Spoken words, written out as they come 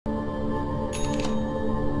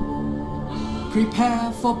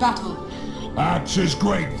Prepare for battle. Axe is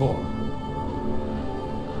grateful.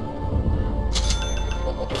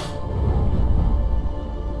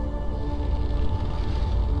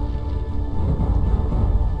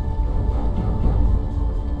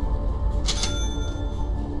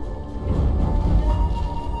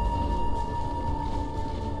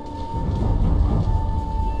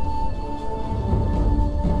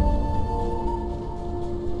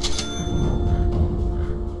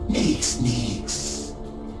 Nyx.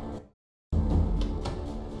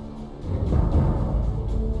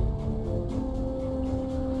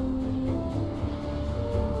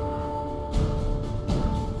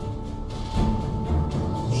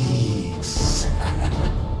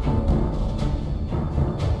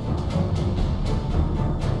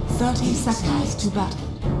 30 seconds to battle.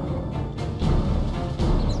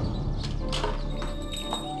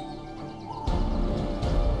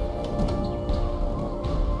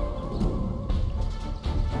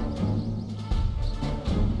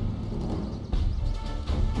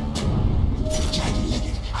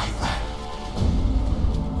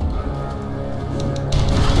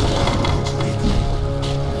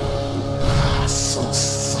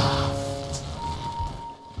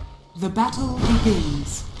 The battle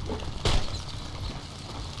begins.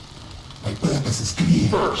 My purpose is clear.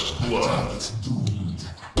 First blood. It's doomed.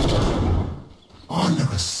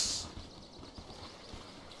 Onerous.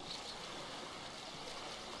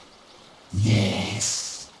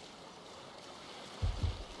 Yes.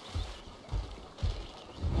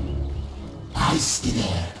 I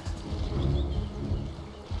stare.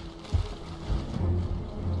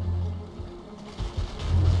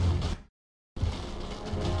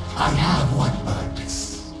 I have one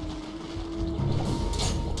purpose.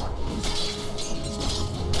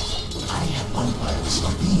 I have one purpose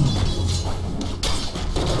for being.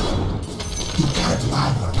 You can't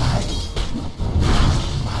lie or lie.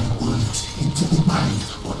 My words into the mind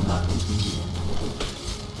will not reveal.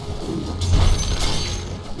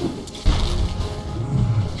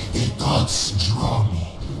 The thoughts draw me.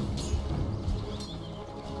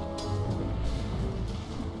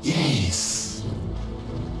 Yes.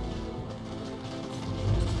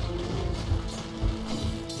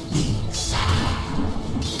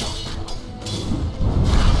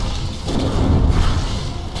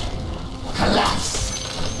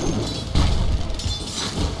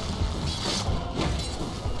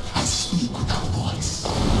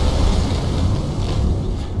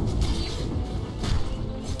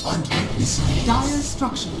 Dire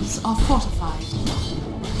structures are fortified.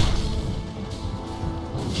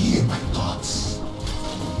 Hear my thoughts.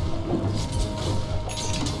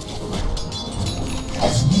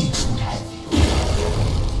 As Nyx would have it.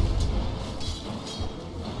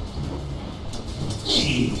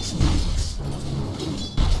 Yes, Nyx.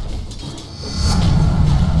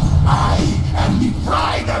 I am the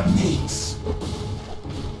pride of Nyx.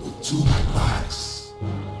 To my marks.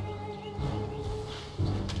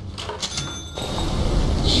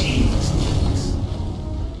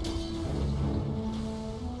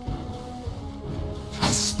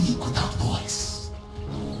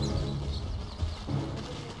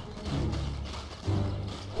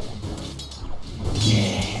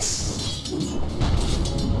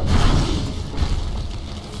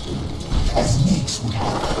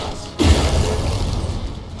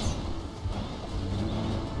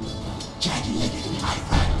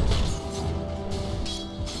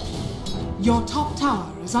 Your top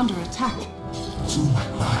tower is under attack. To my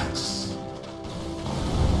marks.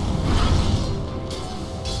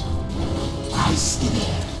 I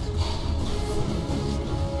stare.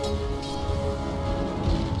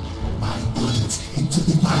 My words into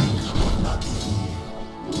the mind will not be here.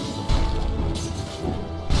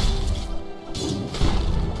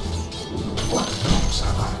 What moves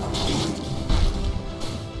have I completed?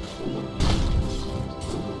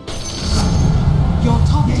 Your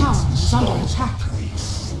top tower is under attack.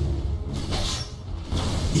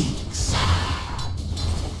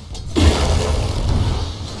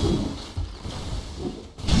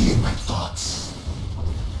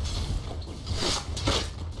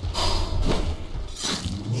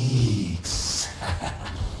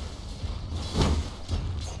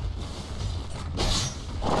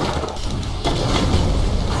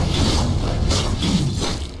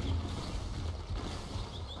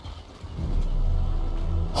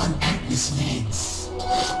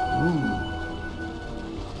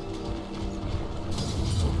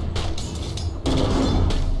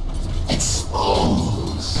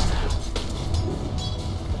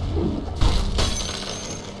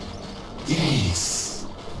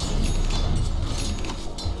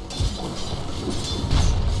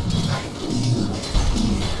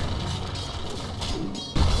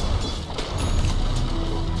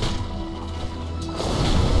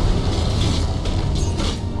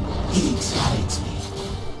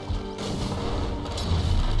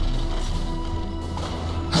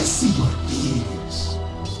 see your fears.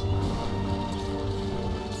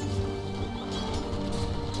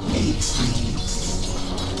 Nyx leaves.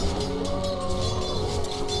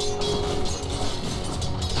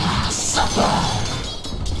 Suffer.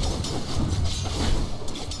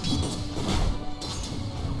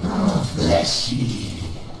 Fleshy.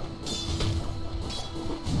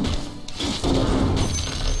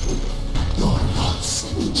 Your thoughts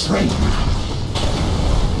betray me.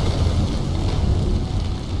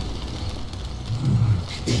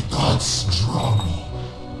 The gods draw me.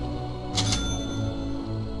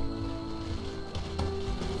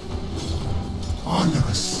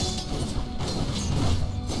 Onerous.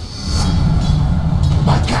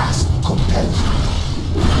 My gasp compels me.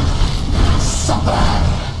 Suffer.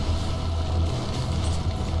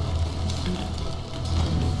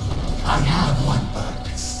 I have one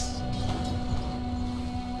purpose.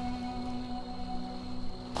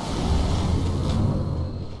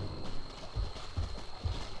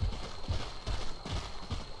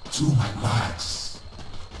 To my marks.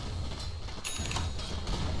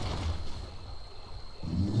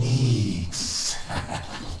 Nyx.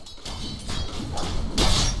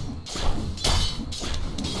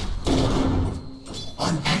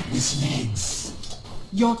 Unpack these legs.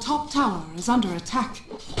 Your top tower is under attack.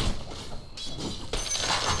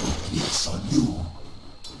 It's on you.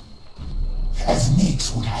 As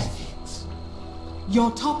Nyx would have it.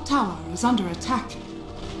 Your top tower is under attack.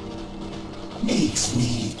 Nyx.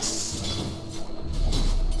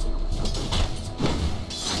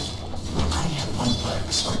 I have one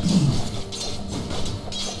purpose for being.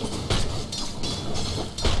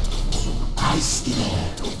 I stare.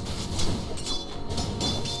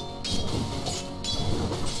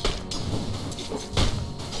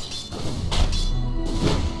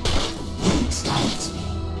 Nyx guides me.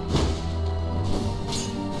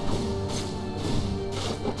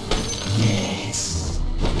 Yes.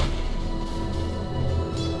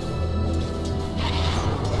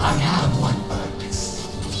 I have one purpose.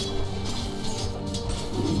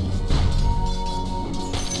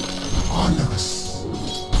 Onerous.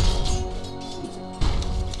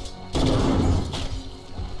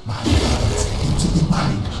 My words into the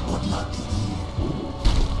mind, but not the ear.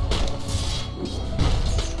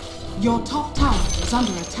 Your top tower is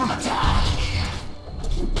under attack. Attack.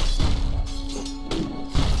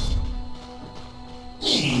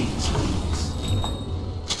 Jeez,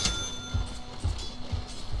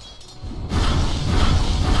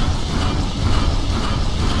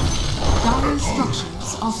 Dyer's structures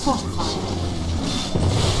are fortified.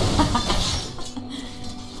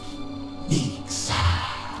 Nyx.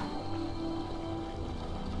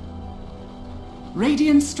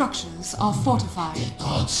 Radiant structures are fortified. The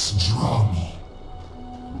gods draw me.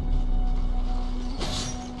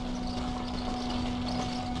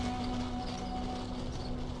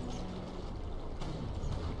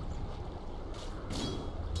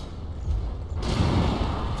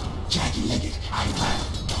 Jagged-legged, I run.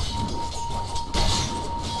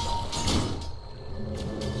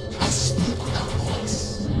 I speak without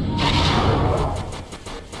voice.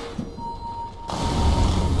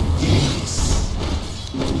 Yes.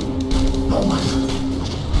 No one.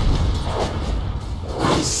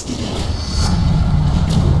 I stare.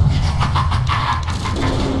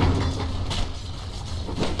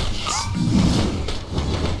 It's me.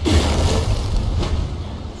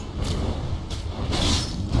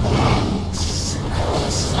 Nyx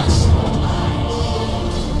assassin.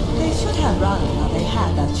 They should have run while they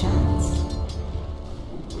had that chance.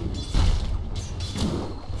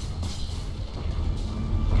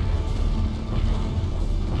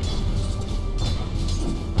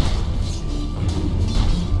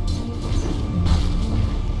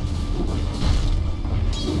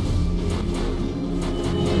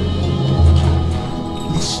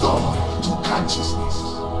 Restore to consciousness.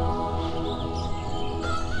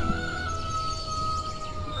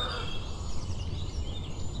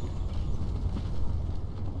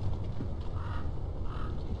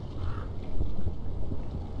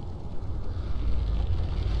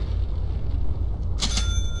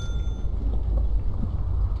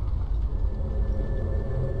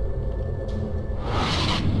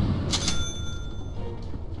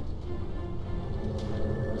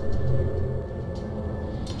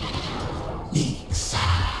 Nyx.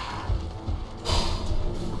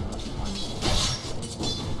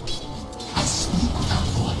 I speak without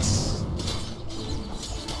voice.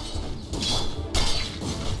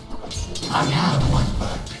 I have one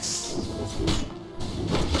purpose.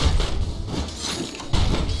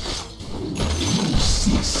 You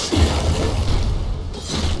cease.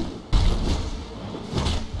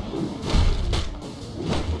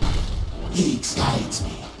 Nyx guides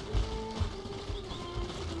me.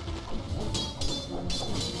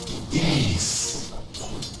 Yes.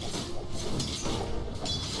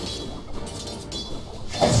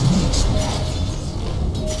 As Nyx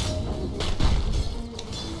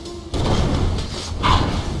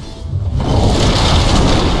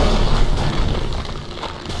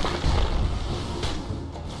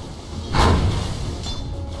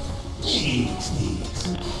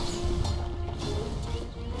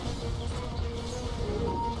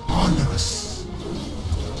onerous.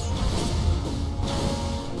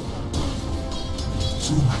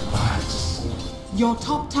 To my bags. Your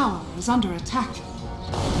top tower is under attack.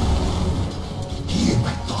 Hear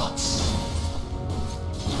my thoughts.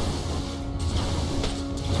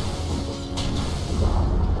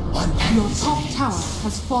 Your top tower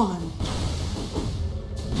has fallen.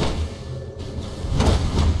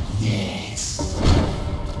 Yes.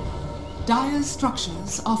 Dire's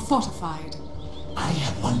structures are fortified. I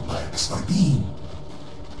have one purpose for being.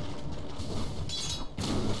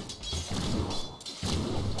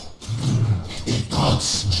 The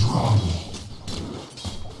thoughts draw me.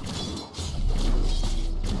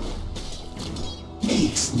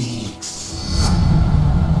 Nyx.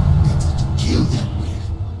 Better to kill them with.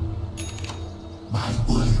 My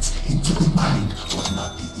words into the mind, but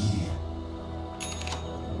not the ear.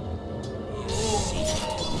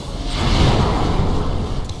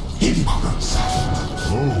 Hypocrites.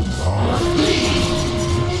 Oh my.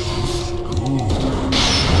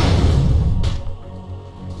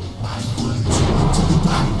 My words into the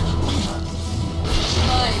mind, but not the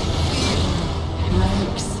ear.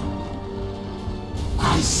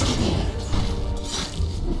 I scare.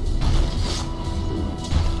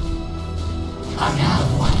 I have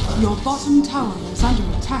one. Your bottom tower is under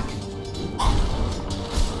attack.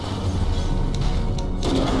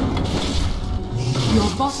 Your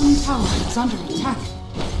bottom tower is under attack.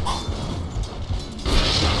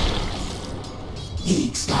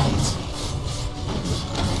 Nyx guides me.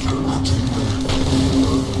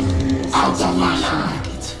 Out of my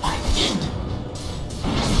light! I did.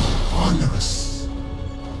 Onerous.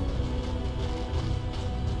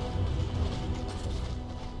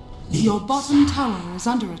 Your bottom tower is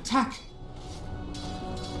under attack.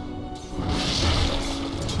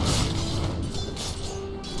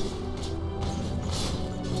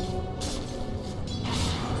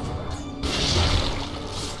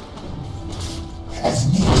 As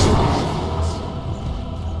Nyx rides.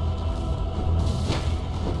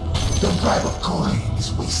 The bribe of coin is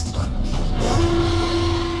wasted on me.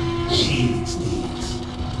 Nyx.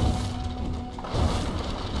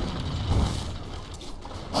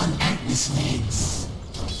 On Agnes legs.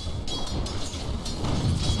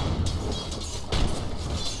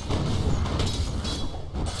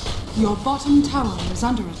 Your bottom tower is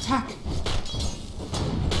under attack.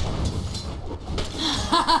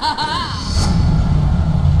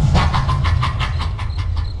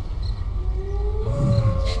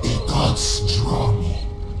 The gods draw me.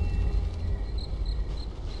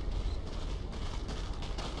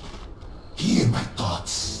 Hear my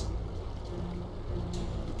thoughts.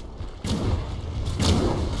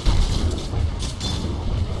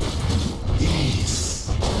 Yes.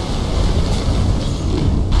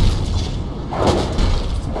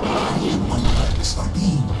 I have one purpose for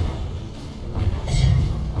being.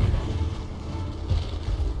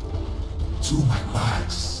 To my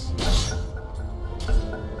marks.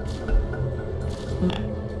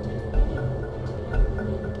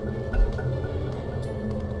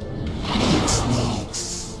 Nyx.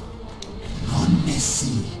 Non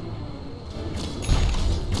messy.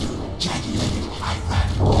 Jagged-legged iron.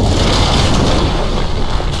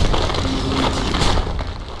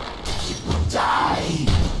 Die!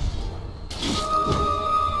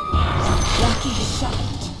 Lucky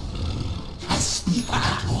shot. I speak with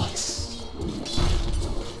that voice.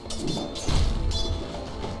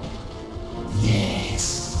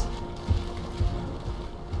 Yes.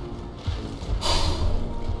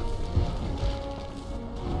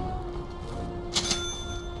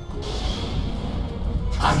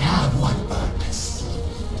 I have one purpose.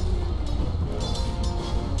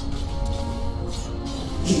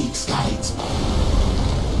 Nyx guides me.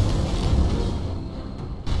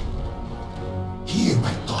 Hear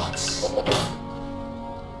my thoughts.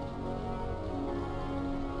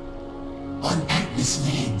 On Agnes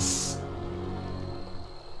legs.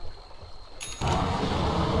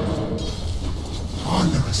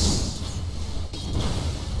 Onerous.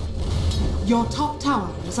 Your top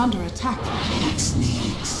tower is under attack.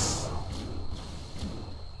 Nyx.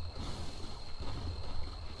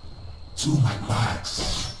 To my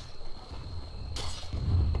marks.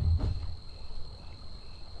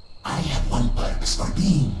 Thanks for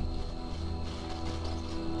being.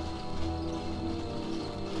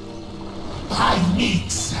 By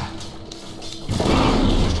Nyx.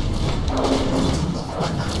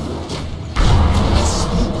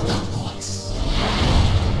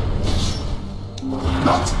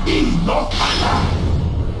 Not he, not Allah.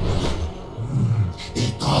 The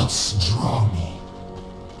gods draw me.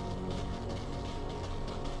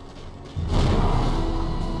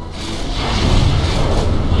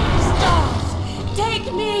 Stars, take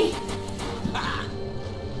me!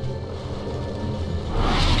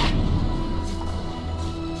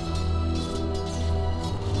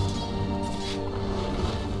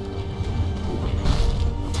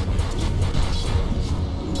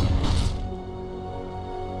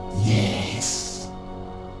 Yes.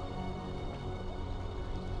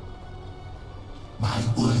 My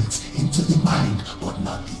words into the mind, but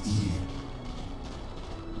not the ear.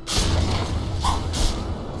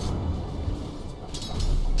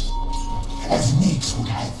 As Nyx would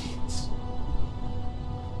have it.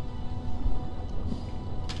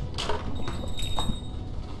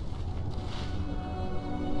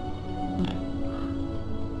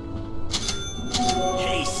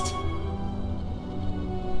 Haste!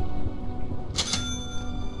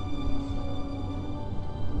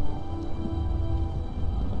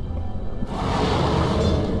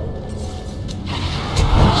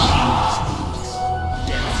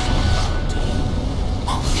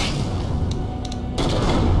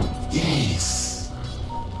 Yes.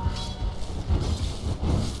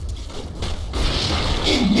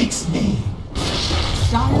 In Nyx's name.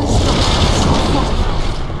 Dire structures are fortified.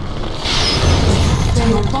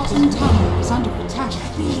 Your bottom tower is under attack.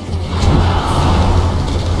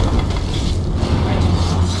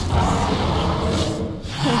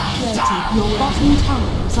 Your bottom tower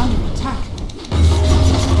is under attack.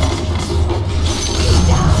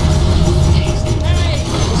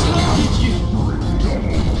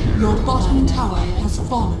 Your bottom tower has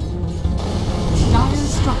fallen. Dire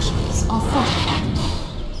structures are fortified.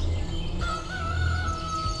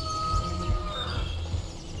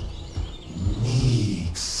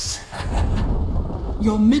 Nyx.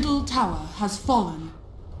 Your middle tower has fallen.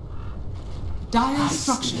 Dire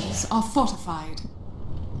structures are fortified.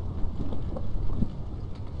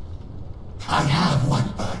 I have one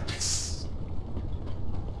purpose.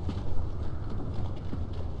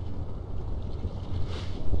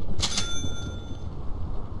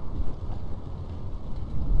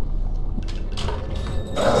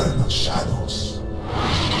 Burn shadows.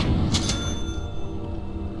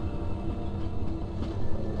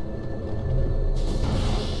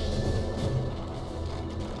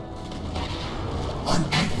 On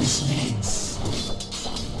Agnes' legs.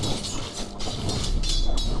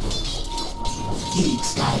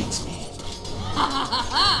 Nyx guides me.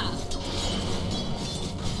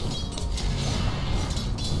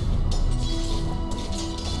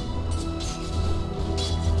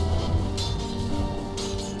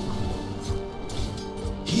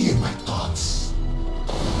 Hear my thoughts.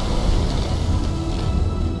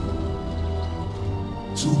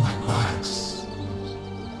 To my marks.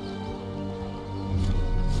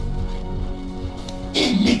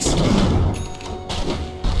 In Nyx's name.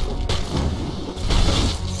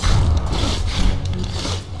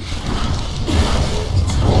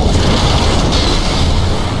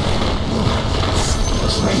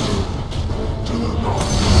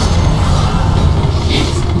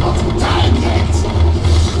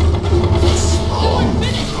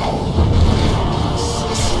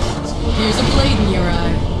 Here's a blade in your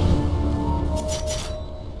eye.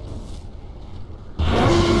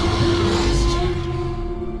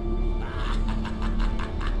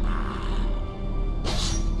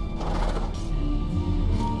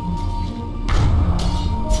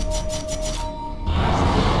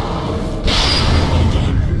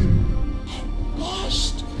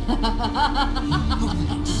 Lost.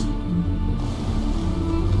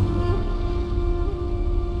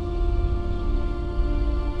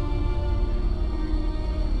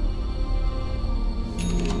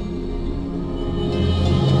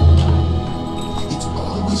 It's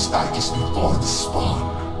always darkest before the spawn.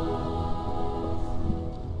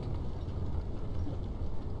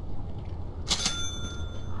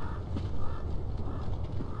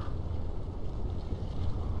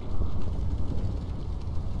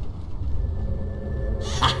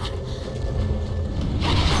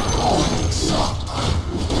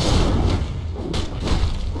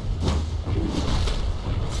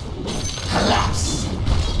 Collapse.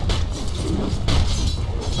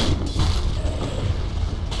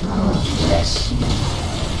 Bless you.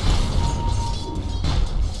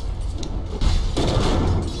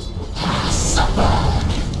 Suffer.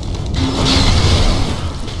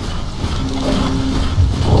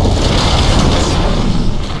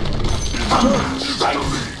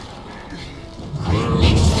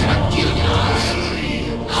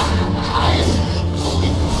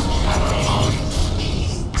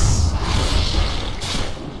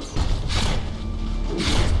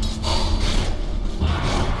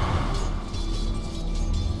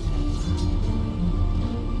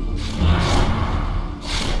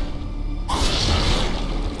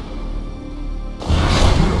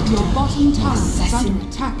 Your bottom tower is under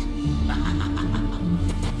attack.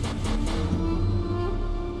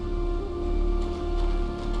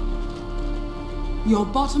 Your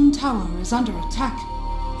bottom tower is under attack.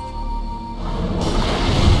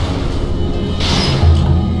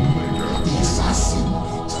 The assassin.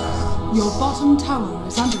 Your bottom tower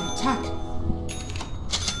is under attack.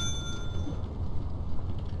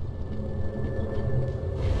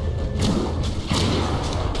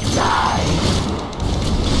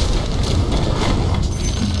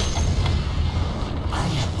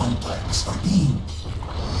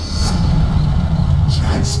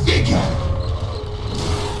 Transfigure!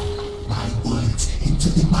 My words into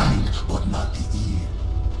the mind, but not the ear.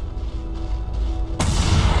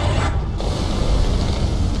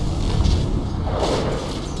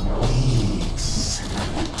 Nyx.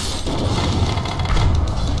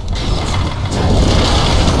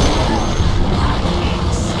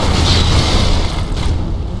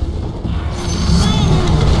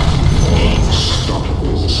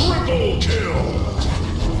 Unstoppable. Triple kill.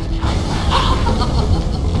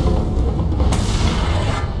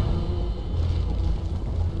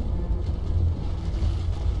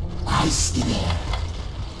 Ice in air.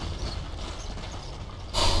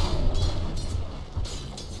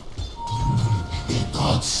 The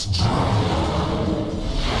gods drown.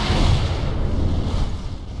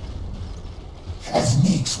 As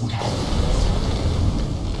Nyx would have it.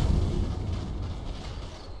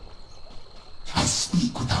 I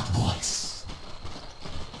speak without voice.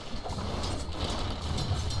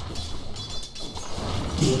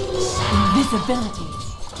 Nyx. Invisibility.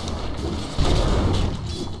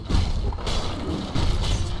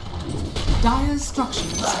 Dire's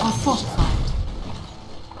structures are fortified.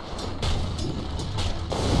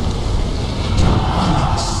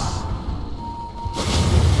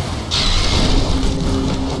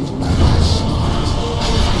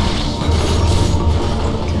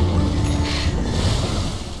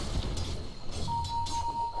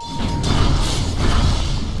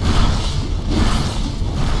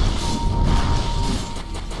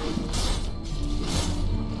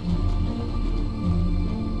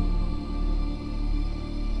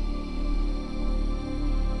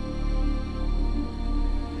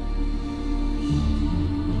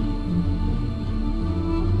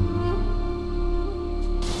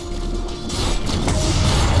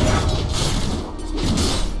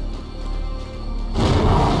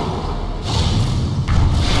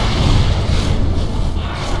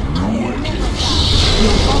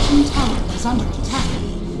 Is under attack.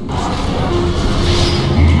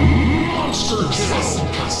 Monster kill.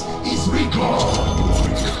 Is recalled.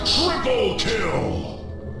 Triple kill.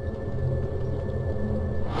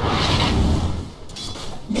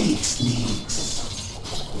 Nyx. Nyx.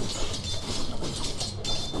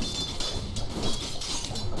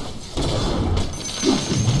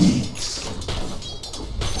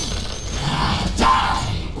 Die.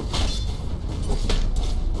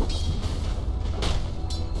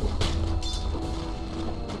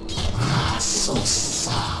 So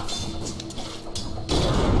soft.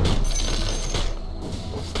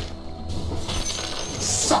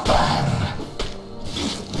 Supper.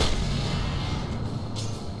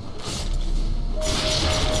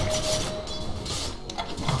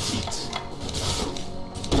 Perfect.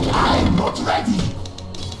 I'm not ready.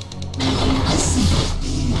 I see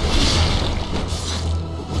you.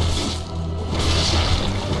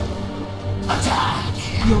 Attack.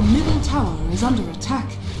 Your middle tower is under attack.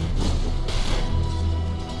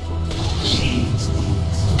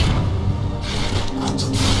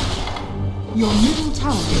 Your middle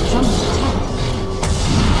tower is under attack.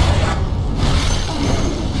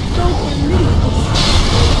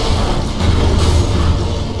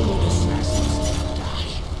 Good assassins never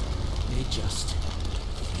die. They just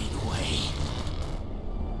fade away.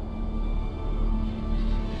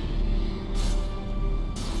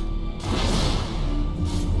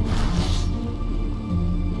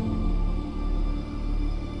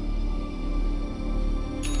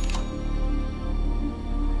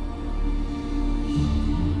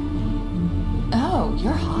 Oh,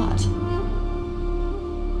 you're hot.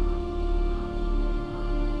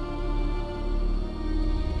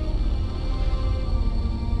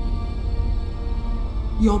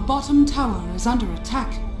 Your bottom tower is under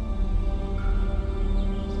attack.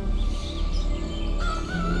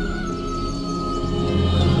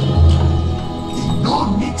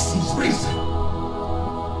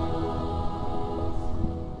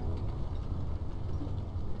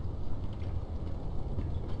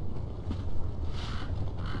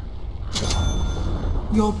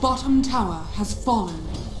 Your bottom tower has fallen.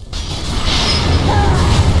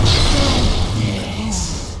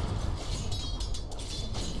 Yes.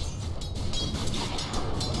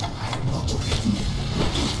 I'm not ready.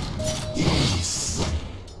 Yes.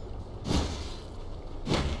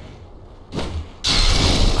 I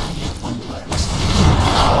have one word.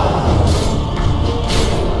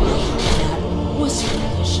 That was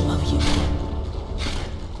foolish of you.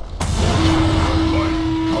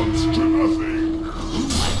 Comes to nothing.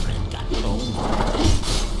 My friend got owned.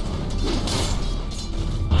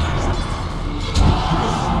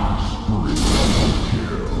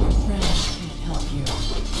 Your friends can't help you.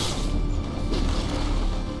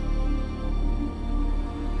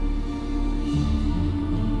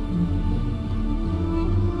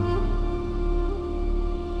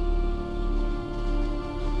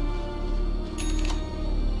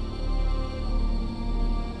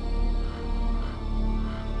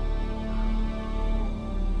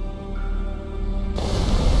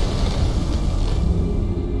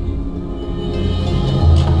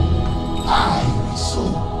 I so.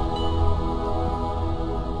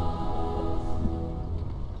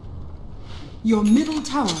 Your middle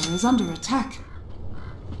tower is under attack.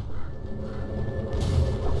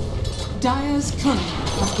 Dire's courier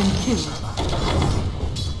has been killed.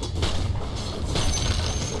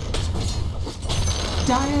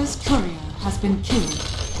 Dire's courier has been killed.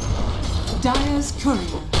 Dire's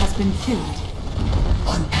courier has been killed.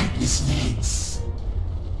 On Agnes Nyx.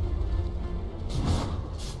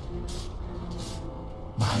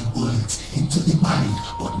 My words into the mind,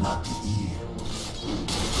 but not the ear.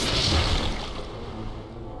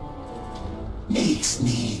 Nyx.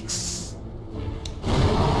 Nyx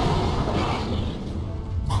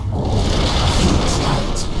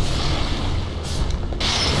right.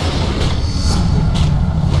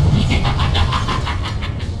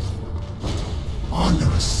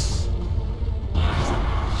 Onerous.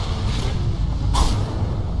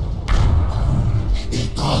 The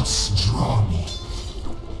gods draw me.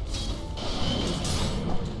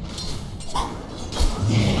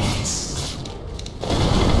 Yes.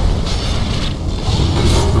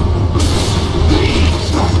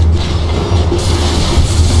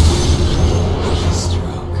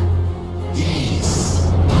 Stroke. Yes.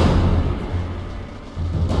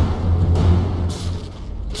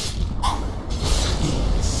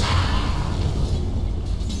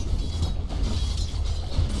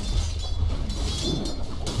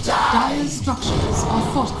 Dire's structures are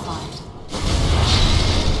fortified.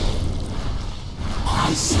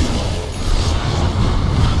 I see.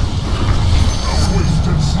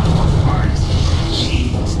 Wasted sacrifice.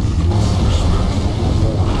 Jeez.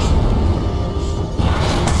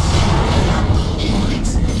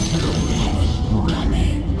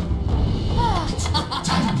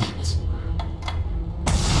 Time it.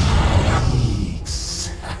 Nyx.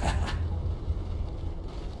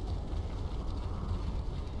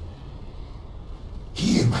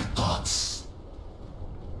 Hear my thoughts.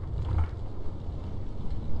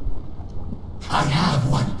 I have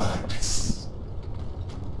one purpose.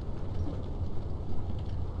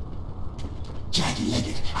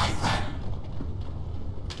 Jagged-legged, I run.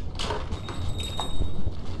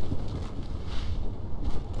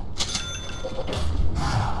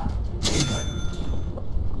 Bigger.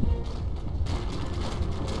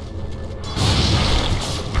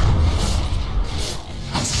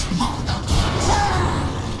 I speak without words.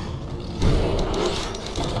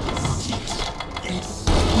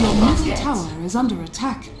 Your middle tower is under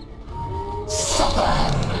attack. Suffer!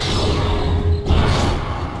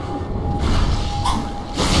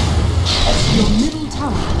 Your middle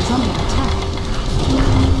tower is under attack.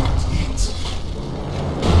 It.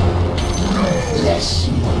 Bless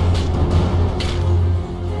you.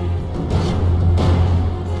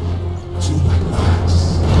 To my words.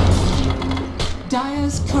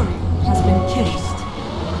 Dire's courier has been killed.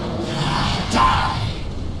 Die!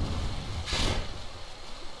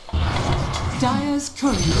 Dire's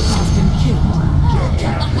courier has been killed.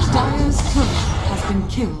 Dire's courier has been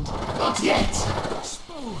killed. Not yet!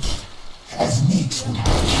 As Nyx would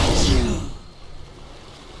have you.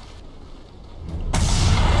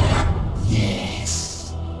 Yes.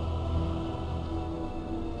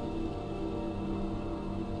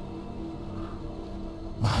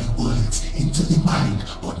 My words into the mind,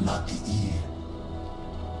 but not the ear.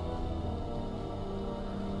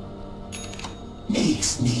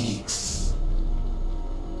 Nyx. Nyx.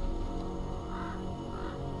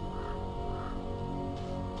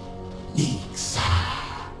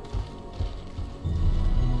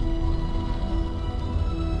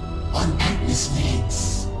 On Agnes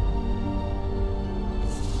Nyx.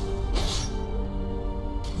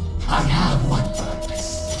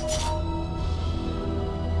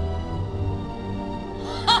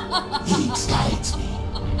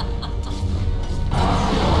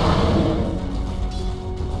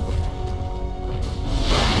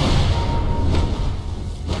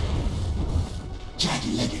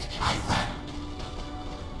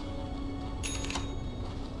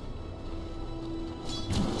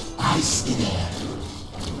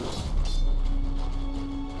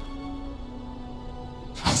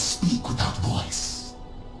 speak without voice.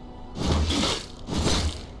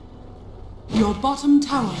 Your bottom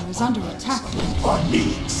tower is under attack. For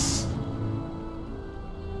Nyx.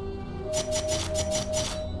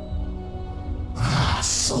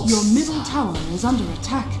 So Your middle tower is under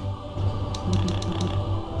attack.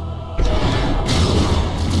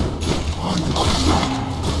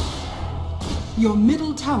 Your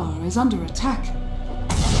middle tower is under attack.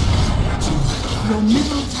 Your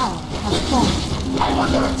middle tower has fallen. I'm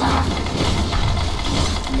under attack.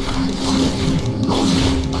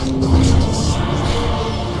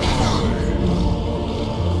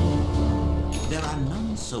 There are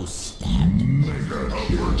none so stabbed.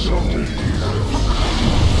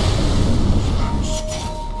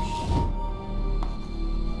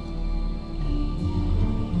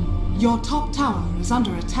 Your top tower is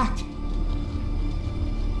under attack.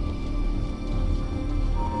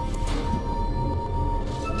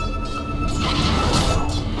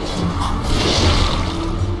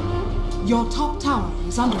 Your top tower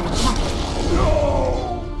is under attack.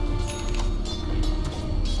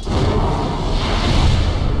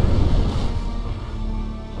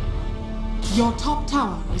 Your top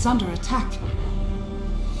tower is under attack.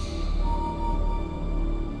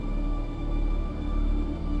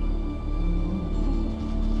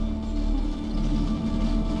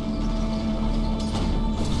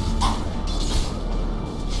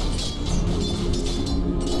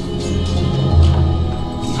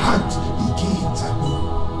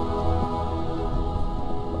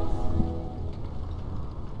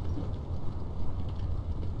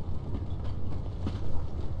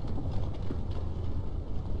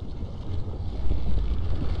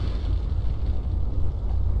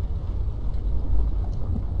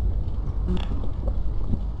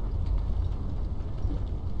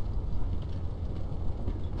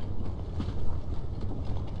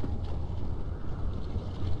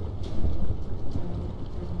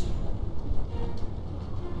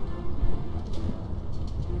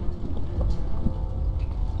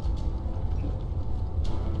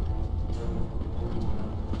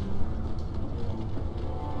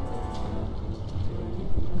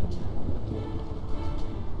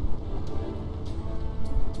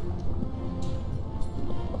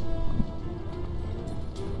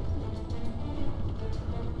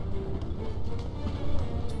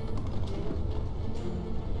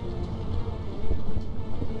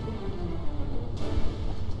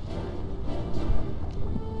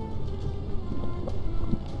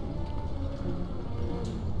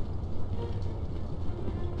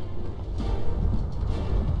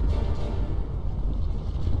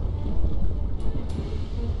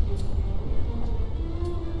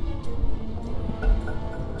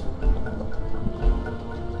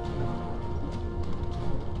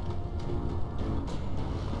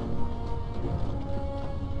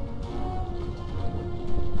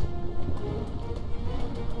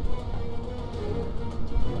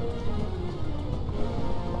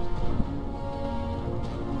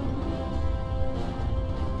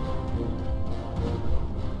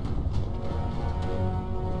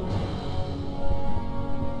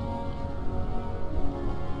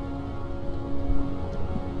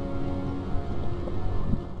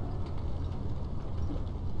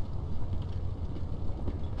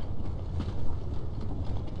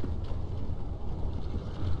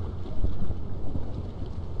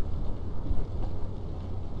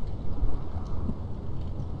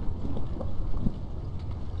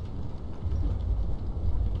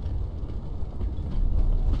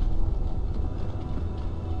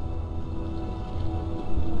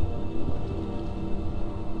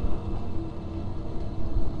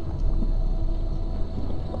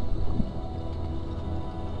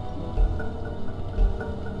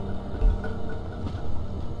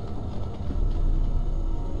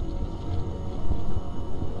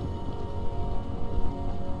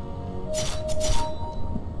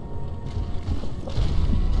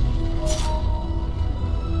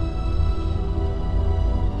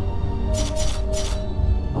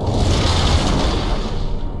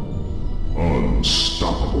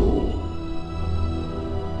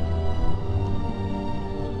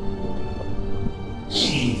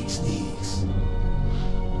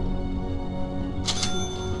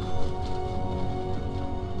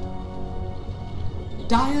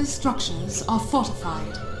 Dire's structures are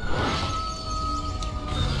fortified.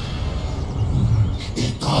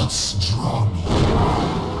 The gods draw me.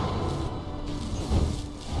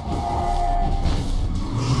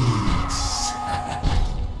 Nyx.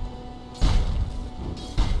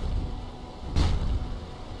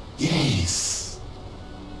 Yes.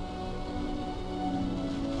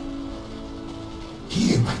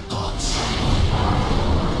 Hear my thoughts.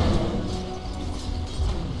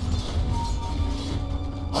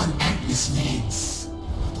 Yes, Nyx.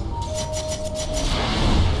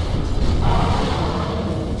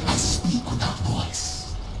 I speak without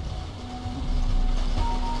voice.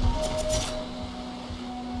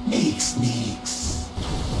 Nyx.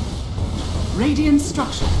 Radiant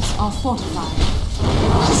structures are fortified.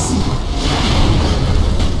 I see.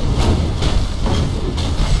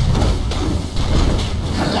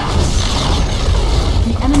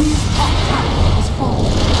 The enemy's top tower has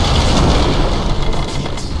fallen.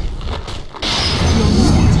 Your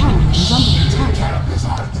middle tower is under attack.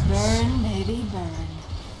 Burn, baby, burn.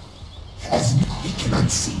 As we cannot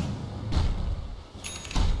see.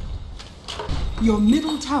 Your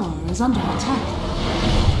middle tower is under attack.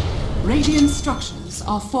 Radiant structures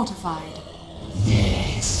are fortified.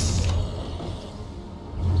 Yes.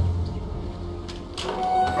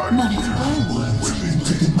 Money to burn. Words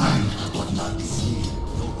into the mind, but not the ear.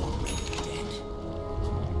 You're already dead.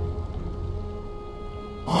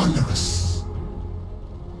 Onerous.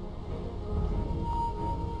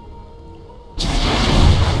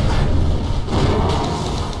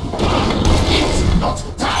 It's not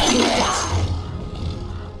time yet.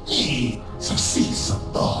 He succeeds of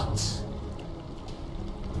thought.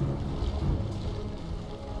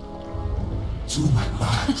 To my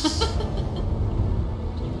marks.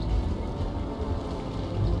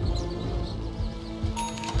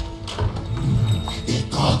 The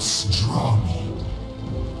gods draw me.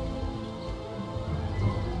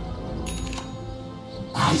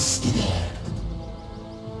 I scared.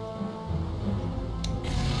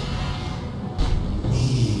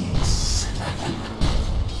 Yes.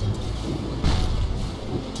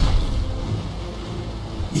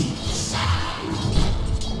 Yes.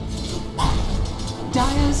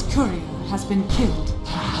 Dire's courier has been killed.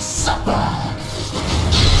 Supper.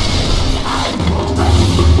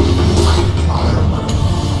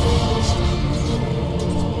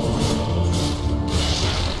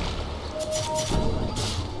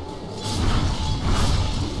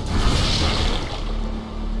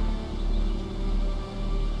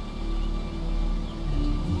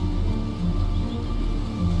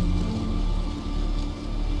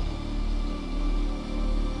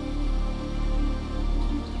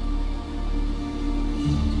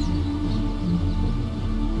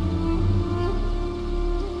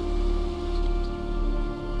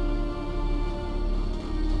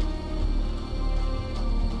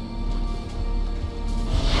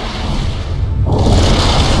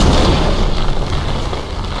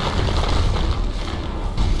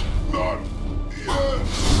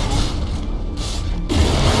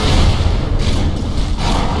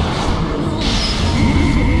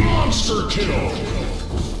 Monster kill!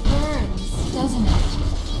 Burns, doesn't it?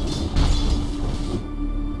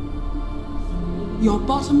 Your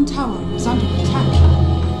bottom tower is under attack.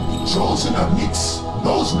 Chosen of Nyx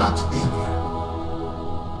knows not failure.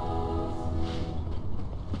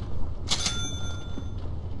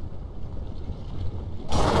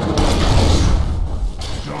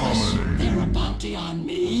 There a bounty on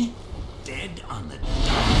me? Dead on the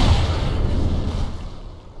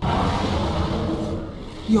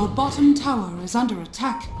Your bottom tower is under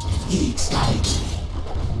attack. Nyx guides me.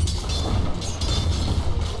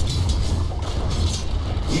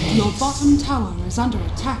 Your bottom tower is under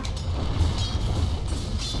attack.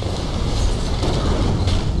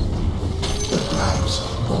 The bribes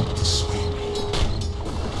won't dissuade me.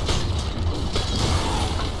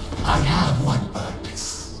 I have one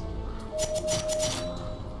purpose.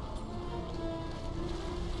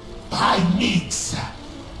 I need some.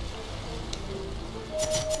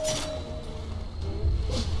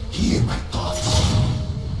 Hear my thoughts.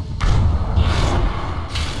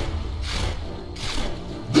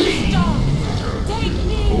 Bleed! Take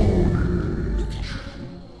me!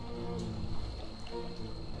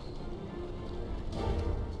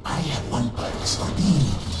 I have one purpose for being.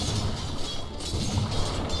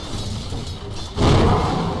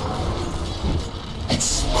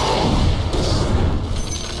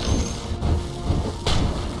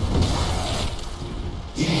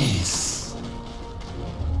 Yes.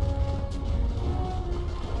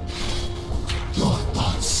 Your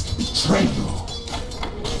thoughts betray you.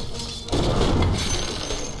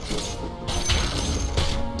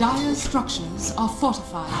 Dire structures are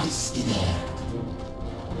fortified. I scared.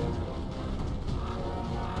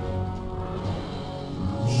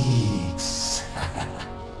 Nyx.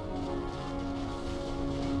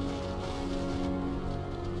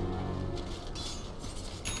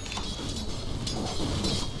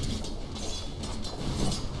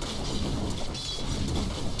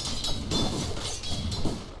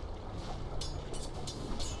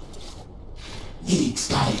 Nyx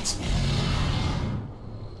guides me.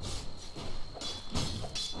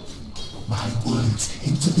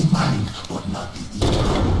 into the mind, but not the ear.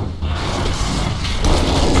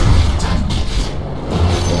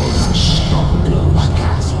 Unstoppable. What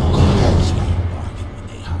guys are good? When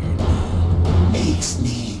they hired me.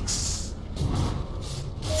 Nyx.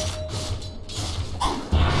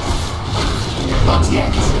 Not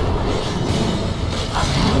yet.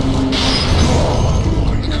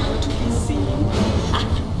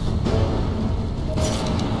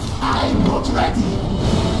 I'm not ready.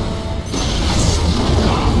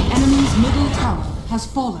 The enemy's middle tower has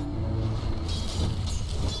fallen.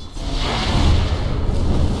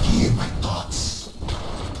 Hear my thoughts.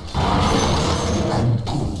 And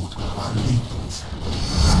gold are linked.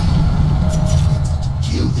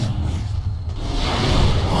 Kill them with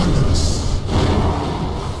honors.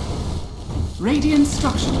 Radiant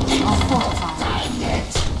structures are fortified. Die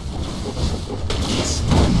yet. Yes.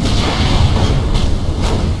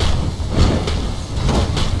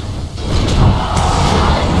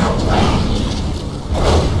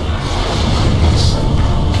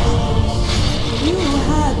 You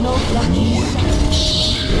had no lucky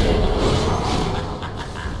shot.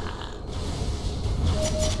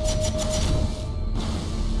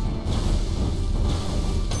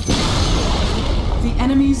 The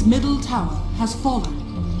enemy's middle tower has fallen.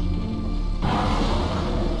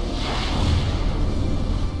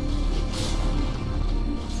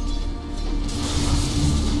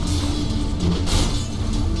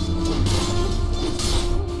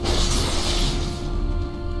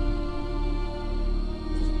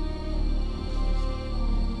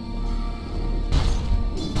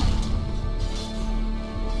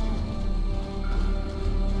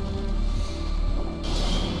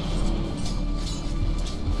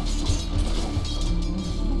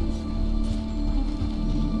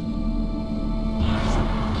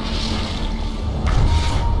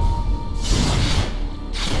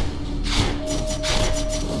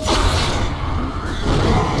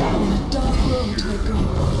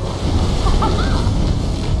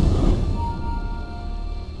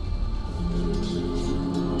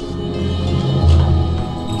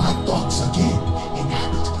 My thoughts again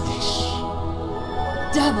inhabit flesh.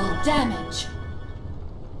 Double damage.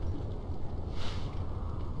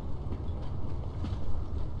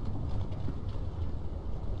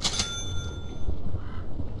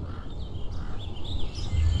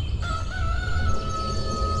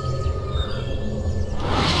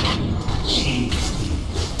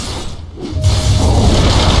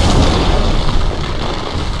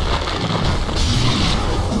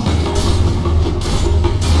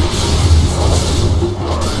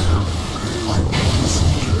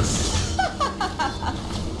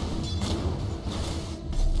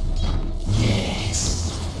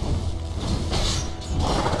 Yes.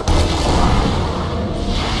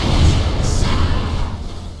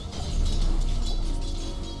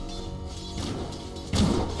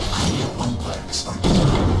 I have one purpose for you.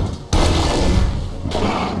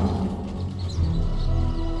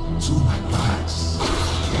 To my parts.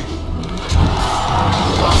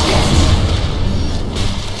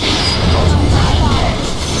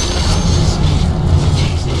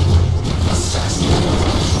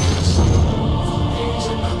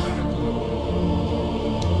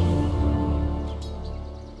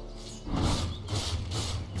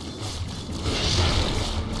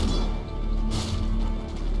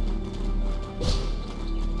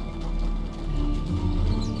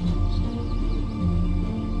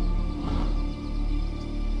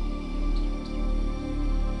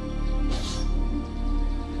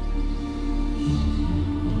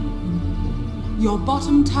 Your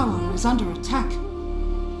bottom tower is under attack.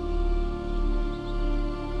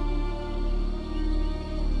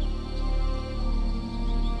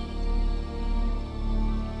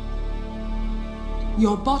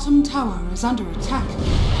 Your bottom tower is under attack.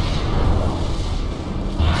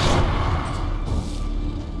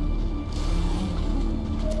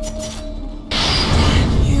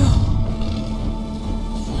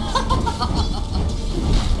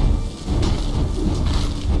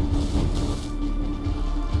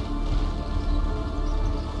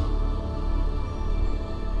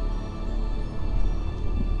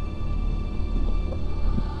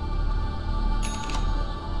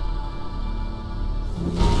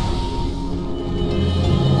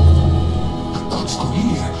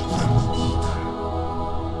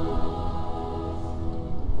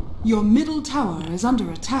 Your middle tower is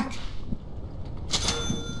under attack.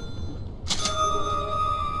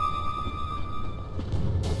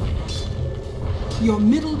 Your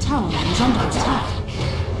middle tower is under attack.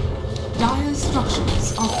 Dire's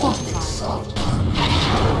structures are fortified.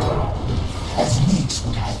 As Nyx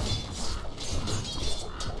would have it.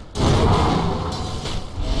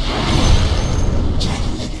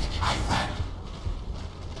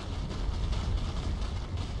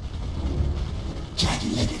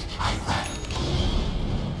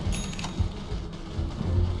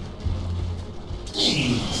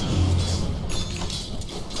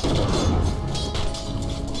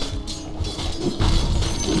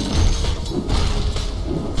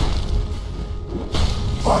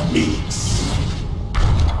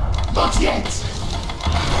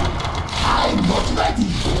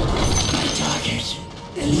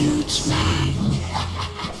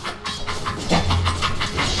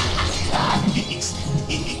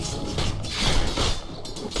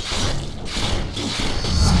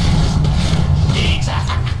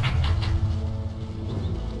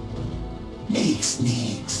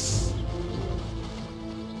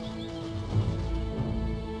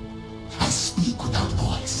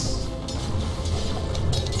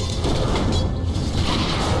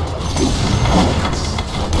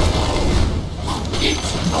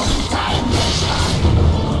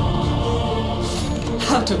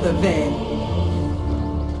 out of the vein.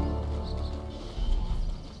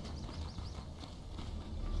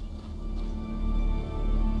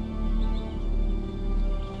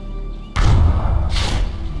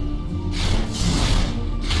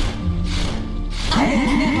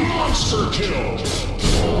 Monster kill!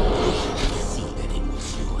 See that it was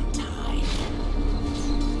your time.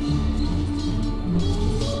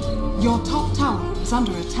 Your top tower is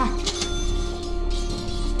under attack.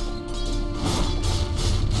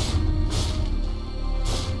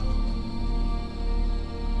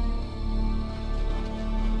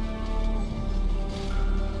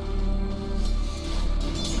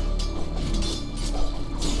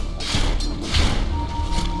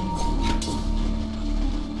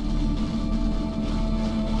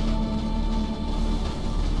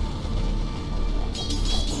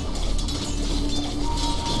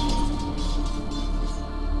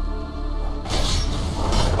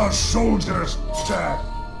 A soldier's death!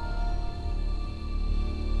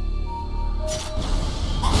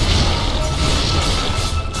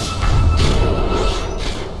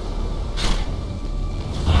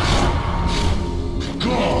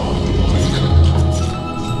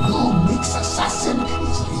 No Nyx assassin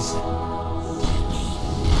is risen.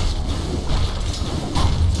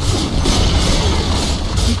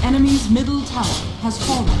 The enemy's middle tower has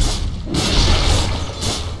fallen.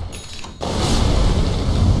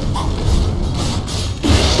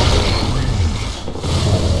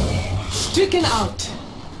 Stricken out.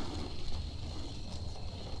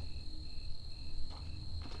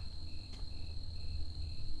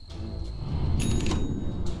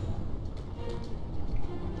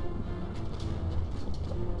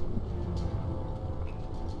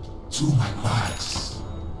 To my marks.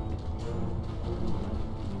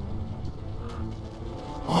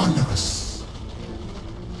 Onerous.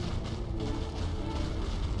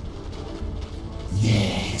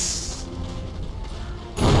 Yes.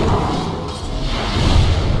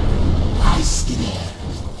 I stare.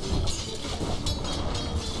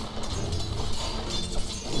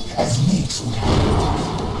 As Nyx would have it.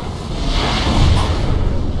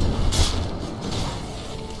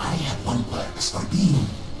 I have one purpose for being.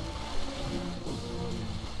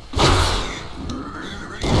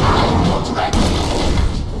 I'm not ready.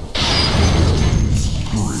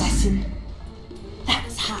 Assassin. That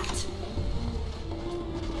was hot.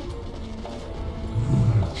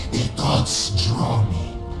 Their thoughts draw me.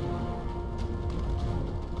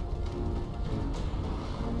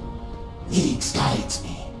 Nyx guides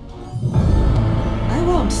me. I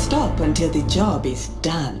won't stop until the job is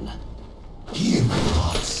done. Hear my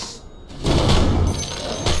thoughts.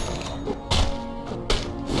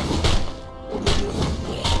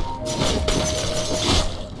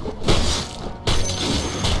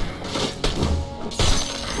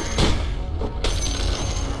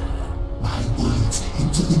 My words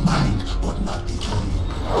into the mind, but not the body.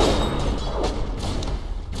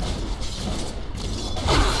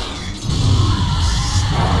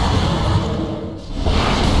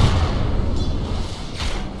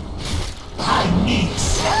 By Nyx.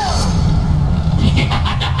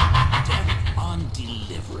 Death on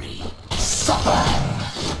delivery. Supper.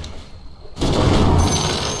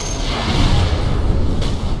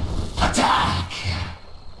 Attack.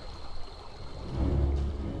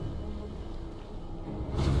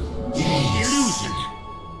 Yes. Illusion.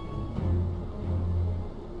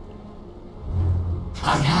 I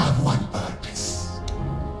have one purpose.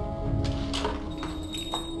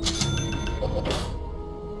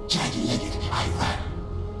 Jagged-legged, I run.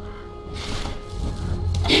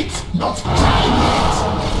 It's not time yet.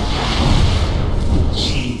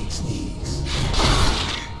 Jeez, Nyx.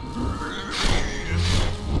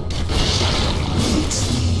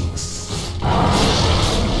 Nyx.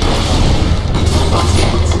 Not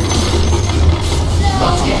yet.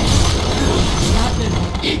 Not yet.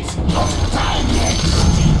 It's not time yet.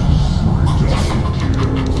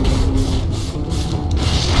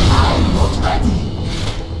 I'm not ready.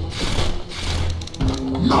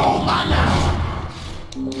 No mana.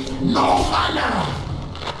 No mana.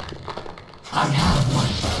 I have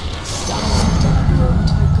one purpose.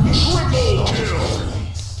 Triple kill!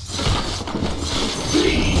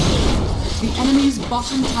 The enemy's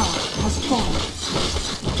bottom tower has fallen.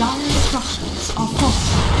 Dire structures are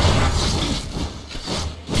fortified.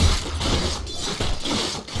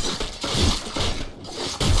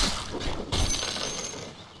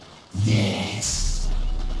 Yes.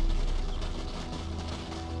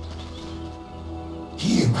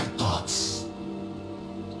 Hear my thoughts.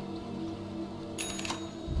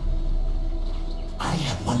 I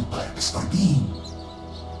have one purpose for being.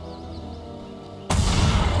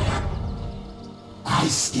 I I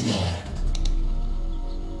scared.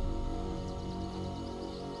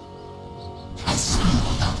 I speak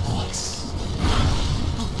without voice.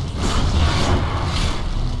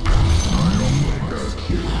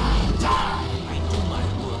 I do my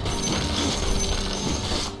work.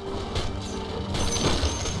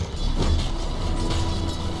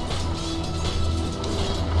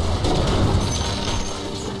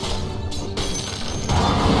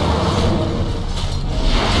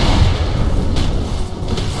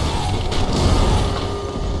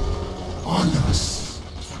 Onerous.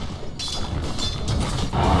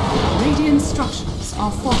 Radiant structures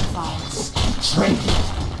are fortified. Training.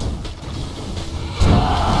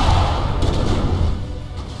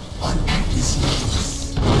 On Agnes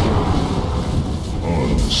Nyx.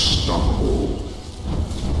 Unstoppable.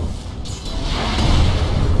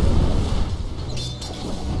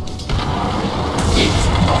 It's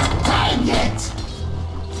not time yet.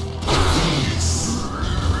 Yes.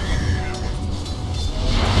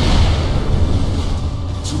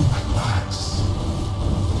 To my words.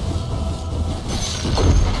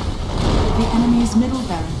 The enemy's middle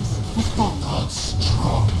barracks has fallen. God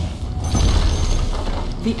strong.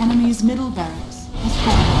 The enemy's middle barracks has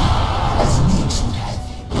fallen. As Nyx would have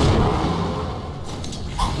it.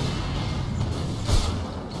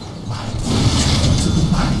 My words to the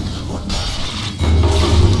mind or not.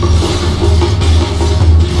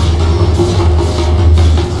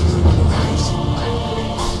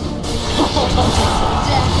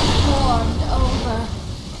 Death warmed over.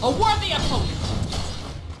 A worthy opponent!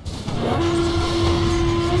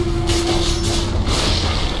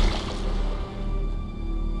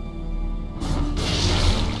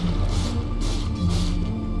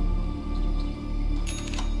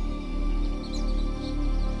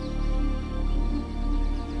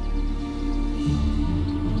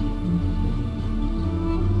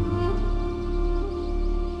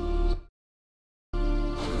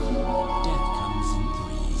 Death comes in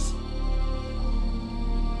threes.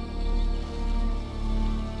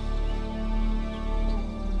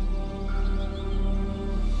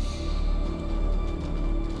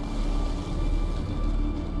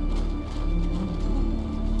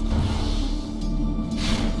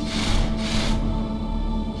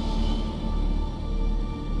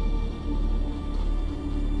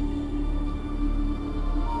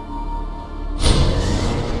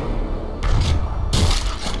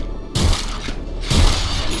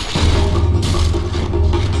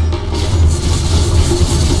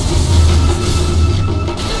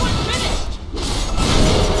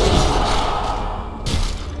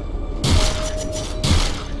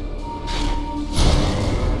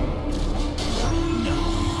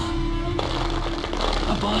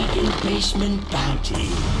 Abide in basement bounty.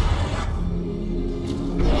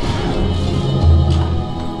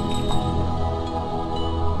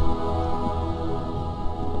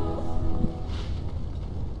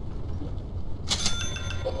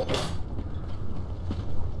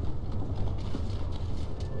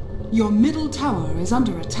 Your middle tower is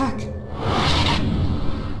under attack.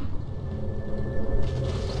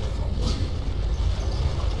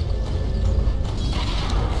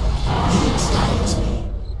 Nyx guides me.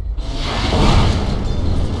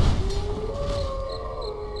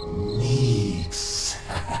 Nyx.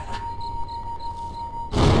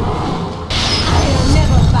 I'll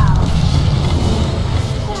never bow.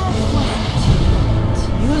 That wasn't.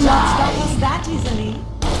 You'll not stop us that easily.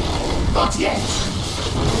 Not yet.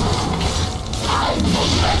 I'm not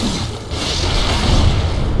ready.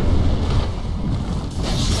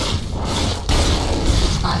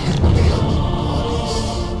 I have built bodies.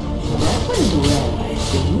 That went well, I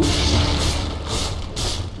think.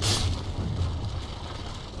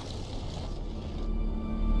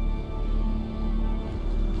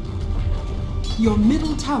 Your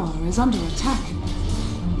middle tower is under attack.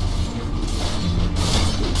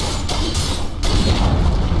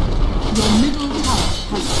 Your middle tower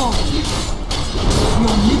has fallen.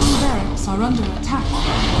 Your middle barracks are under attack.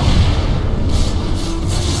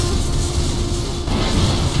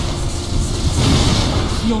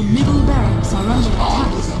 Your middle barracks are under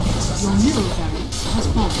attack. Your middle barracks has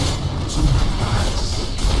fallen.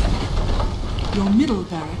 Your middle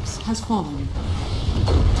barracks has fallen.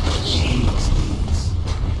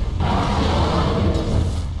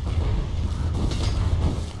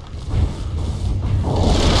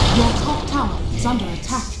 Your top tower is under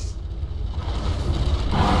attack.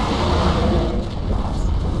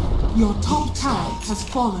 Your top tower has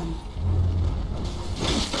fallen.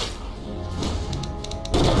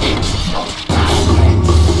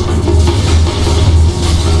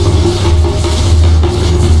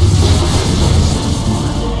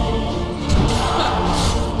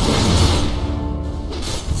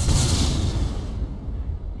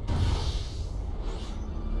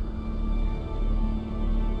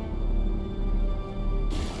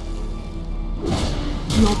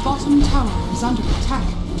 is under attack.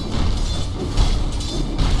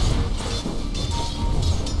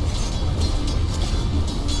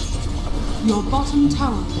 Your bottom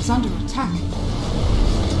tower is under attack.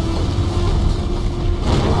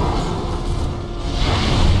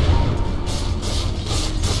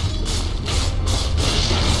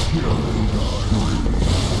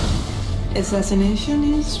 Assassination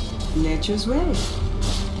is nature's way.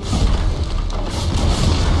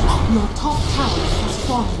 Your top tower has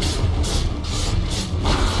fallen.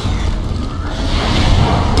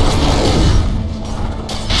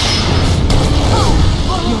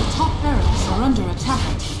 Your top barracks are under attack.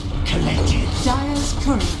 Collected. Dire's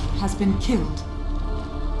courier has been killed.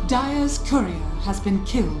 Dire's courier has been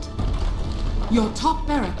killed. Your top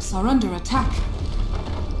barracks are under attack.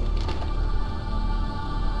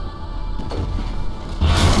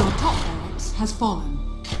 Your top barracks has fallen.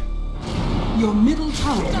 Your middle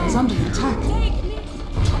tower is under attack.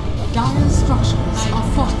 Dire's structures are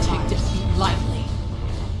fortified. Defeat lightly.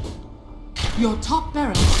 Your top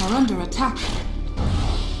barracks are under attack.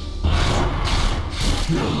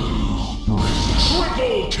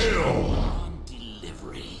 Triple kill!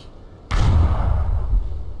 Delivery.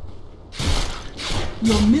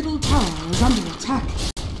 Your middle tower is under attack.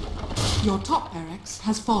 Your top barracks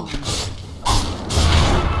has fallen.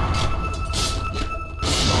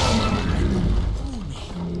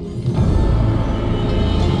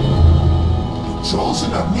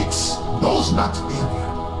 Chosen of Nyx knows not failure.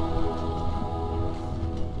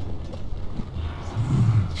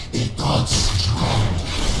 A god strong.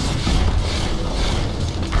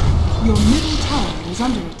 Your middle tower is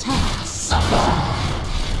under attack.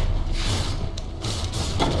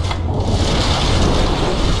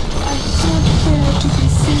 I can't bear to be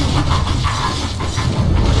seen.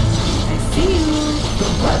 I see you. The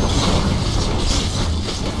battle cry.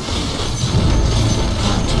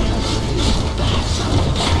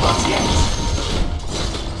 Not yet.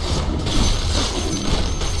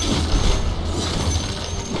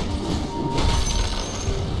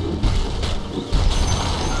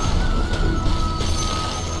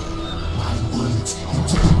 My words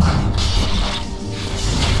into the mind.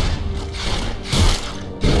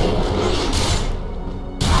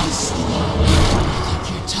 I still think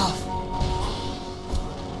you're tough.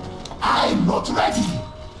 I'm not ready.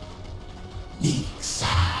 Nyx.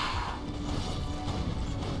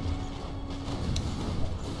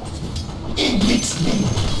 In Nyx's name.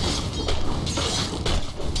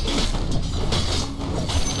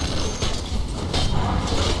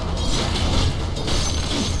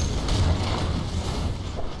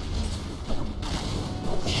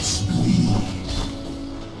 Yes, bleed.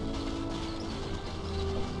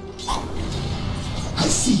 I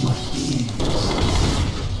see your fears.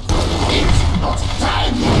 It's not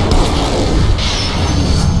time yet.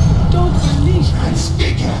 Don't release.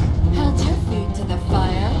 Transfigure. Held your feet to the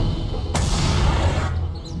fire.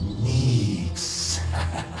 Nyx.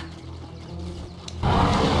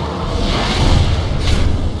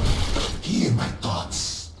 Hear my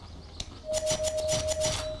thoughts.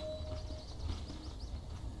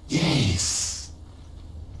 Yes.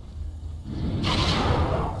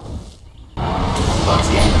 Not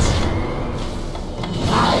yet.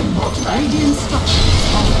 I'm not ready. Radiant structures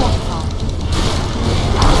are fortified.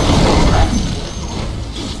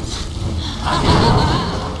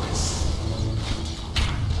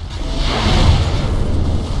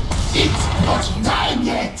 It's not time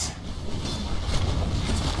yet.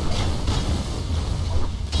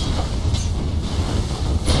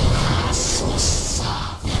 So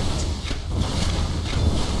soft.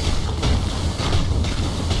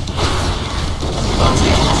 Not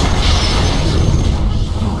yet.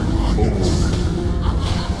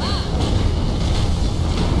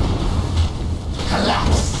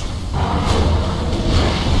 Collapse.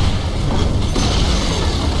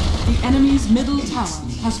 The enemy's middle tower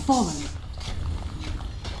has fallen.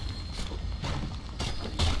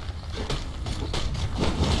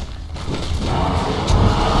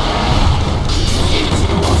 It's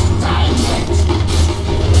not time yet.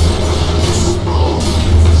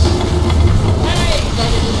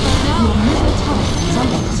 Your middle tower is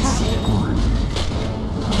under attack.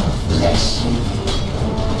 Flesh.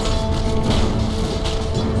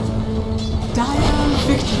 Dire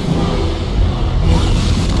victory.